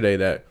yesterday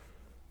that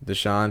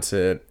Deshaun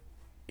said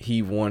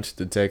he wants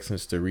the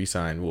Texans to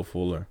re-sign Will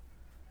Fuller,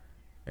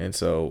 and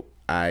so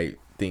I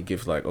think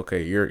if like,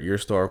 okay, your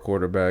star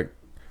quarterback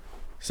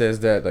says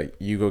that, like,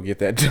 you go get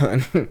that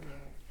done.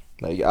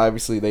 Like,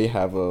 obviously they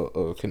have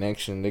a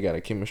connection. They got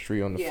a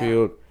chemistry on the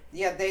field.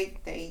 Yeah,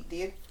 they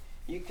did.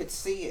 You could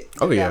see it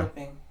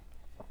developing.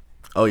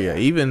 Oh yeah.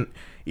 Even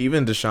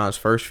Deshaun's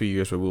first few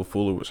years where Will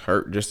Fuller was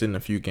hurt, just in a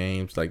few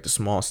games, like the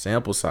small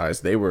sample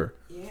size, they were.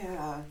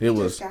 Yeah, he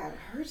just got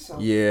hurt. So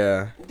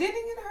yeah. Didn't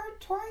he get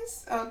hurt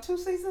twice? 2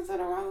 seasons in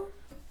a row.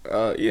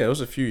 Yeah, it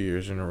was a few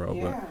years in a row,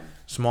 Yeah. but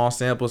small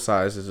sample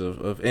sizes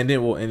of and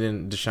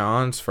then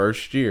Deshaun's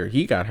first year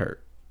he got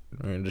hurt.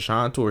 I mean,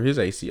 Deshaun tore his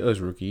ACL his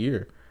rookie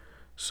year,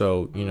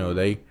 so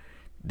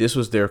this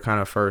was their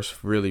kind of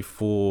first really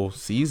full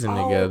season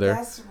together.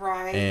 That's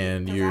right.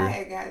 And I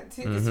had got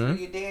tickets for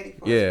your daddy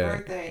for his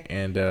birthday.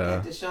 And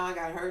Deshaun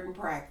got hurt in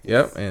practice.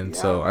 Yep. And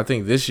so I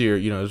think this year,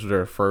 this was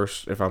their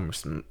first, if I'm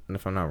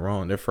not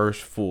wrong, their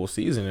first full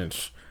season. And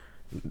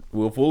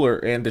Will Fuller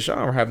and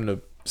Deshaun were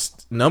having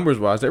numbers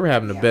wise, they were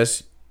having the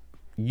best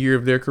year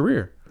of their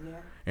career. Yeah.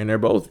 And they're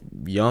both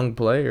young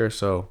players.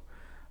 So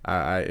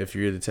if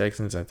you're the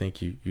Texans, I think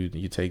you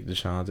take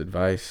Deshaun's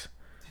advice.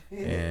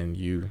 And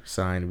you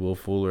sign Will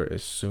Fuller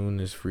as soon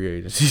as free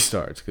agency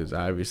starts, because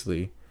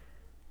obviously,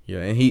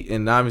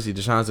 and obviously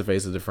Deshaun's the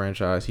face of the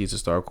franchise. He's a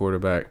star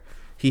quarterback.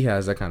 He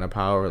has that kind of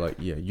power. Like,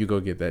 you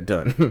go get that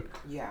done.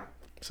 Yeah.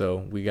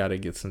 So we got to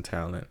get some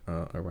talent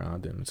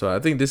around him. So I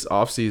think this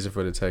offseason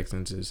for the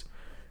Texans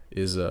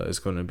is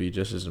going to be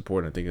just as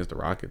important, I think, as the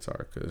Rockets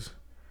are, because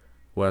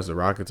as the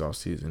Rockets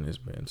offseason has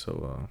been.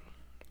 So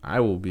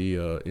I will be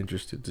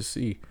interested to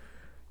see,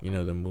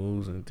 the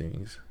moves and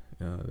things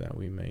that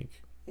we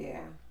make.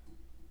 Yeah.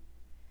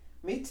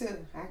 Me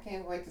too. I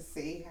can't wait to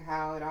see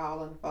how it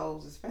all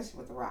unfolds, especially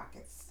with the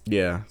Rockets.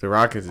 Yeah, the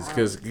Rockets is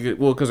because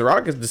the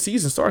Rockets, the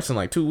season starts in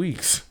like 2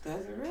 weeks.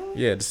 Does it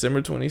really? Yeah,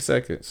 December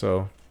 22nd.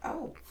 So.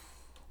 Oh.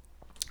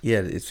 Yeah,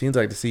 it seems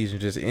like the season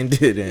just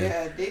ended,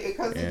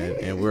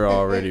 and we're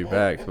already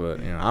back.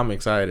 But I'm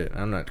excited.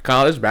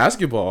 College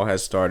basketball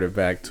has started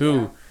back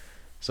too,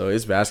 so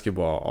it's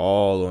basketball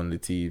all on the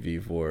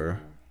TV for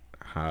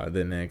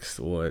the next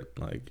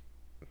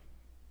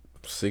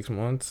 6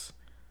 months,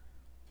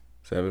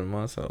 7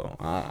 months. So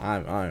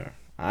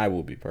I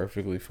will be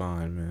perfectly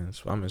fine, man.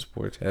 So I'm in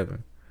sports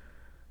heaven.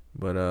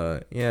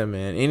 But yeah,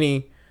 man.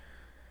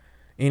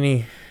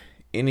 Anything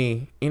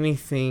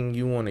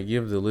you want to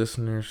give the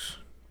listeners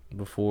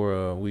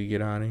before we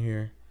get out of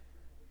here?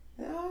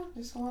 No,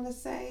 just want to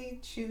say,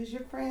 choose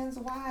your friends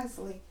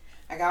wisely.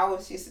 Like I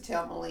always used to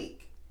tell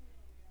Malik,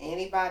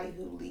 anybody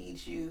who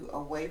leads you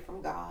away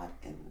from God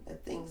and the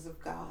things of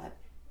God,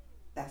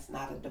 that's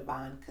not a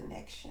divine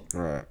connection.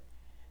 Right.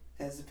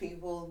 Because the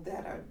people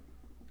that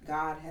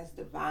God has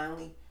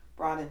divinely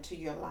brought into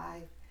your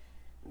life,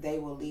 they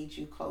will lead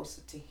you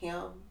closer to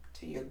Him,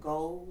 to your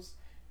goals.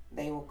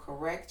 They will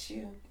correct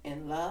you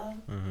in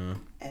love,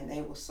 and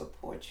they will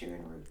support you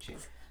and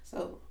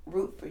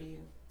root for you.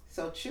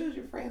 So choose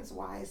your friends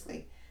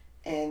wisely.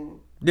 And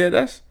yeah,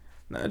 now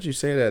that you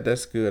say that,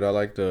 that's good. I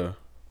like the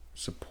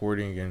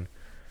supporting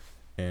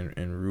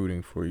and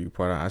rooting for you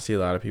part. I see a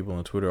lot of people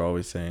on Twitter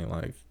always saying,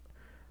 like,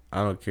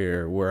 I don't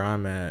care where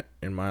I'm at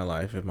in my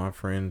life, if my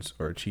friends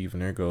are achieving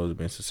their goals and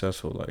being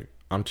successful, like,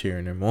 I'm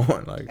cheering them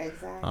on. Like,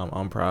 exactly.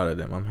 I'm proud of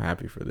them. I'm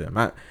happy for them.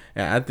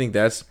 I think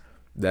that's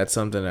that's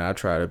something that I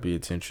try to be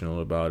intentional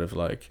about. If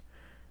like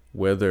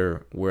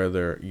whether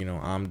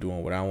I'm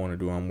doing what I want to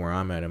do, I'm where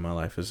I'm at in my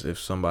life. Is if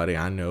somebody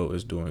I know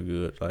is doing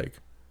good, like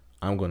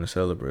I'm gonna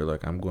celebrate.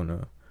 Like I'm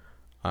gonna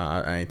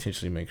I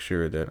intentionally make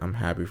sure that I'm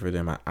happy for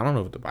them. I don't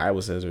know if the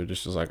Bible says or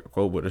just is like a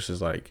quote, but it's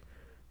just like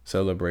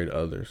celebrate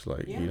others.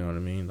 Like you know what I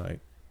mean? Like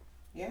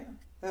yeah.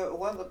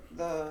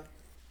 The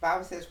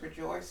Bible says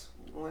rejoice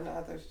when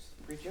others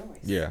rejoice.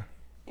 Yeah.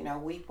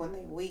 Weep when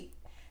they weep,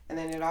 and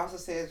then it also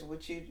says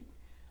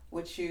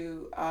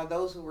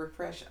those who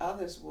refresh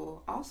others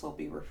will also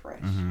be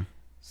refreshed. Mm-hmm.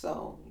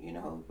 So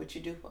what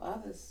you do for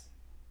others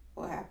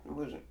will happen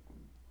will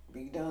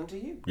be done to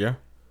you. Yeah.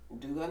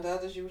 Do unto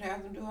others you would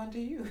have them do unto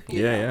you.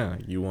 Yeah.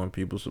 You want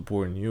people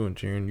supporting you and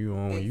cheering you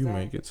on when you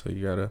make it, so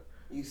you gotta.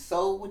 You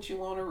sow what you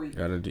want to reap.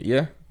 Gotta do.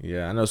 Yeah.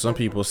 I know some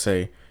people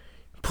say,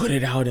 put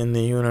it out in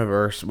the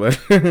universe, but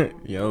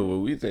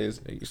what we say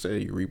is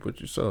you reap what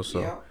you sow.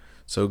 So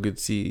sow good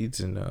seeds,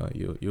 and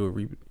you'll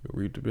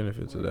reap the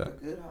benefits of that. A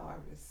good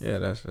harvest. Yeah,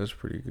 that's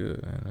pretty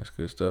good, man. That's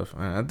good stuff.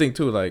 And I think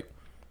too, like,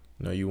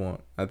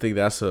 I think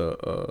that's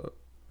a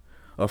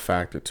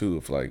factor too.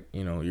 If like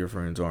your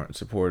friends aren't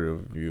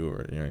supportive of you,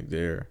 or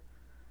they're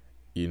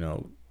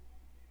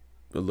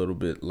a little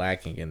bit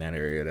lacking in that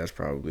area, that's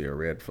probably a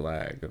red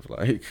flag of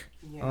like,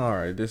 all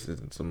right, this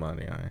isn't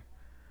somebody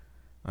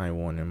I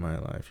want in my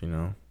life,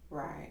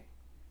 Right.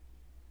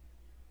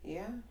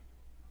 Yeah.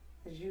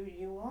 Cause you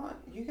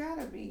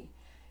gotta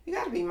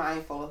be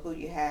mindful of who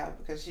you have,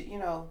 because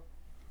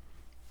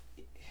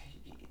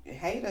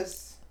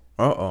haters.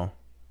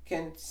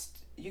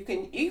 You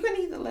can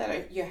either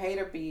let your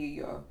hater be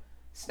your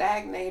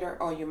stagnator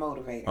or your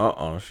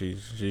motivator.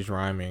 She's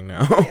rhyming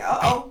now.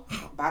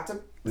 About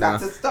to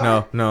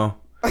start. No.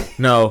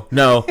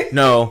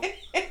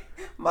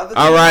 Mother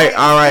all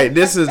right.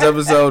 This is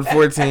episode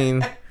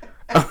 14.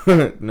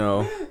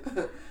 No.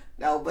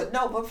 No,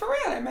 but for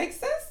real, it makes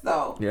sense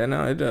though. Yeah,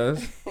 no, it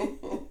does.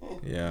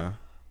 Yeah.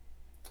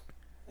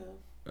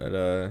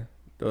 But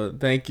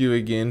thank you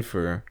again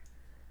for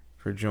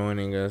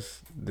joining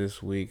us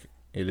this week.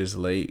 It is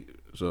late,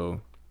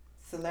 so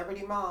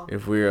Celebrity Mom.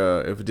 if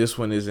this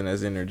one isn't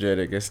as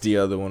energetic as the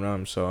other one,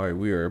 I'm sorry.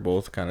 We are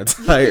both kind of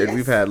tired. Yes.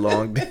 We've had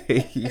long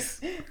days,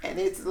 and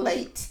it's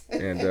late.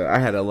 And I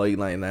had a late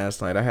night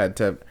last night. I had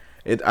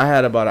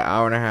about an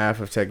hour and a half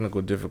of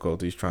technical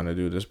difficulties trying to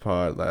do this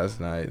pod last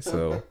night.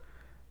 So,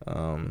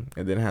 and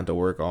then had to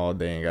work all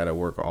day and got to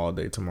work all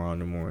day tomorrow in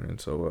the morning.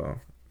 So,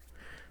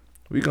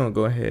 we're gonna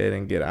go ahead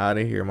and get out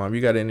of here, Mom.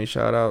 You got any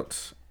shout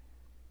outs?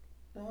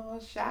 Oh,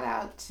 shout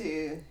out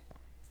to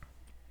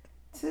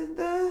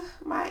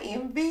my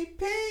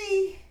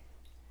MVP.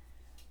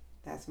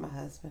 That's my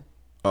husband.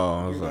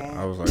 Oh,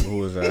 I was like,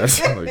 who is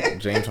that? Like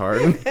James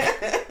Harden.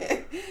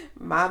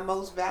 My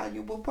most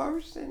valuable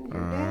person.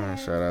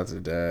 Shout out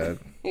to Dad.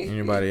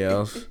 Anybody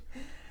else?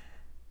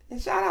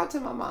 And shout out to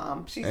my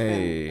mom. She's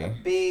been a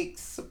big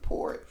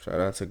support. Shout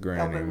out to Granny,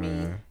 helping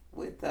man. me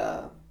with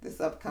this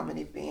upcoming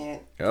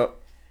event. Yep.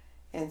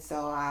 And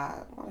so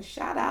I want to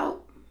shout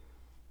out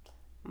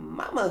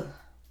Mama,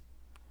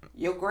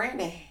 your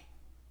granny.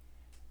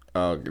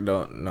 Oh,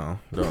 don't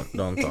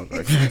talk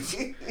like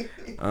that.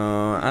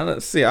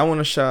 I want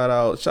to shout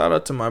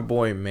out to my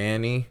boy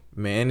Manny.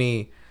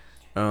 Manny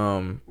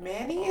and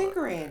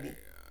Granny.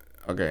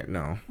 Okay,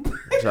 no.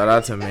 Shout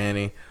out to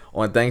Manny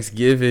on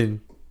Thanksgiving.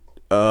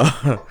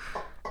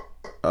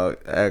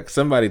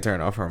 Somebody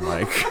turn off her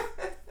mic.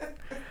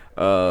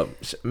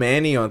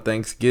 Manny on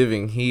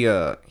Thanksgiving, he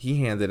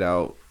handed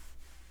out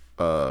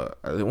I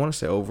want to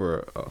say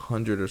over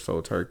 100 or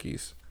so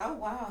turkeys. Oh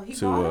wow!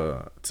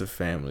 To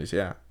families,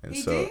 yeah. And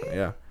he so did?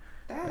 yeah.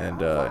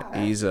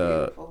 He's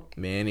beautiful.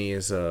 Manny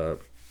is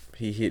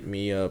he hit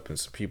me up and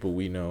some people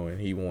we know, and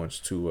he wants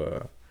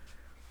to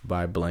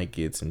buy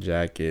blankets and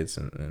jackets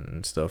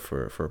and stuff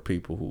for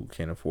people who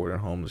can't afford it,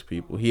 homeless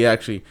people. He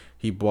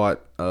bought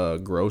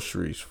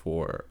groceries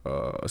for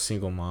a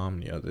single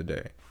mom the other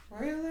day.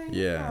 Really?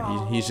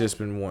 Yeah. He's just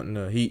been wanting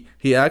to. He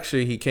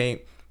came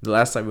the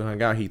last time we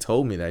hung out. He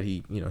told me that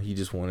he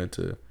just wanted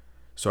to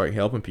start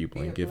helping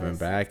people and giving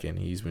back, and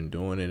he's been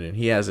doing it. And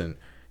he hasn't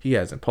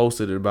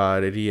posted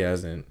about it. He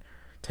hasn't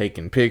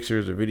taken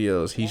pictures or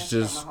videos. He's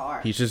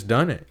just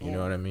done it. You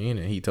know what I mean?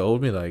 And he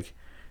told me like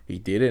he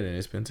did it and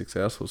it's been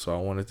successful. So I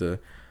wanted to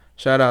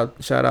shout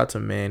out to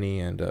Manny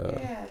and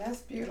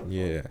that's beautiful.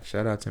 Yeah,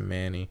 shout out to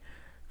Manny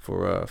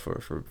for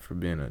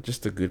being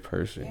just a good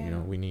person. Yeah.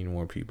 We need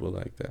more people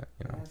like that.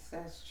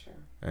 That's true.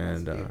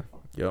 And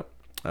yep.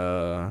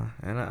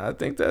 And I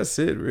think that's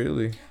it,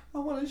 really. I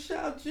want to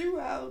shout you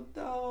out,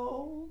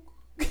 dog.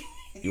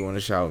 You want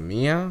to shout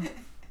me out?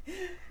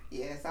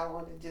 Yes, I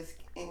want to just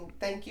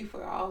thank you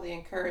for all the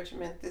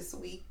encouragement this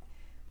week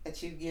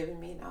that you've given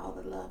me and all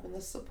the love and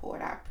the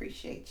support. I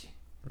appreciate you.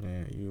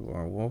 Yeah, you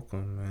are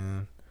welcome,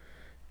 man.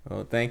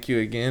 Well, thank you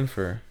again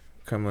for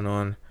coming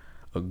on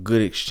a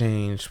Good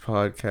Exchange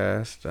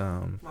podcast.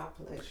 My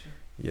pleasure.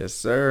 Yes,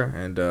 sir.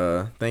 And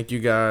thank you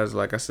guys.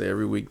 Like I say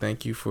every week,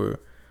 thank you for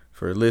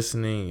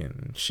listening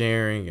and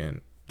sharing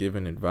and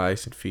giving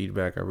advice and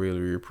feedback. I really,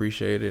 really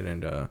appreciate it.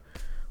 And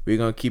we're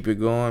going to keep it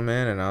going,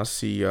 man. And I'll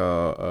see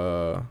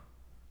y'all.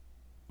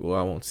 Well,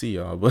 I won't see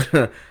y'all,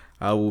 but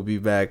I will be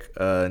back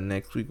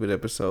next week with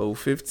episode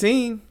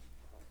 15.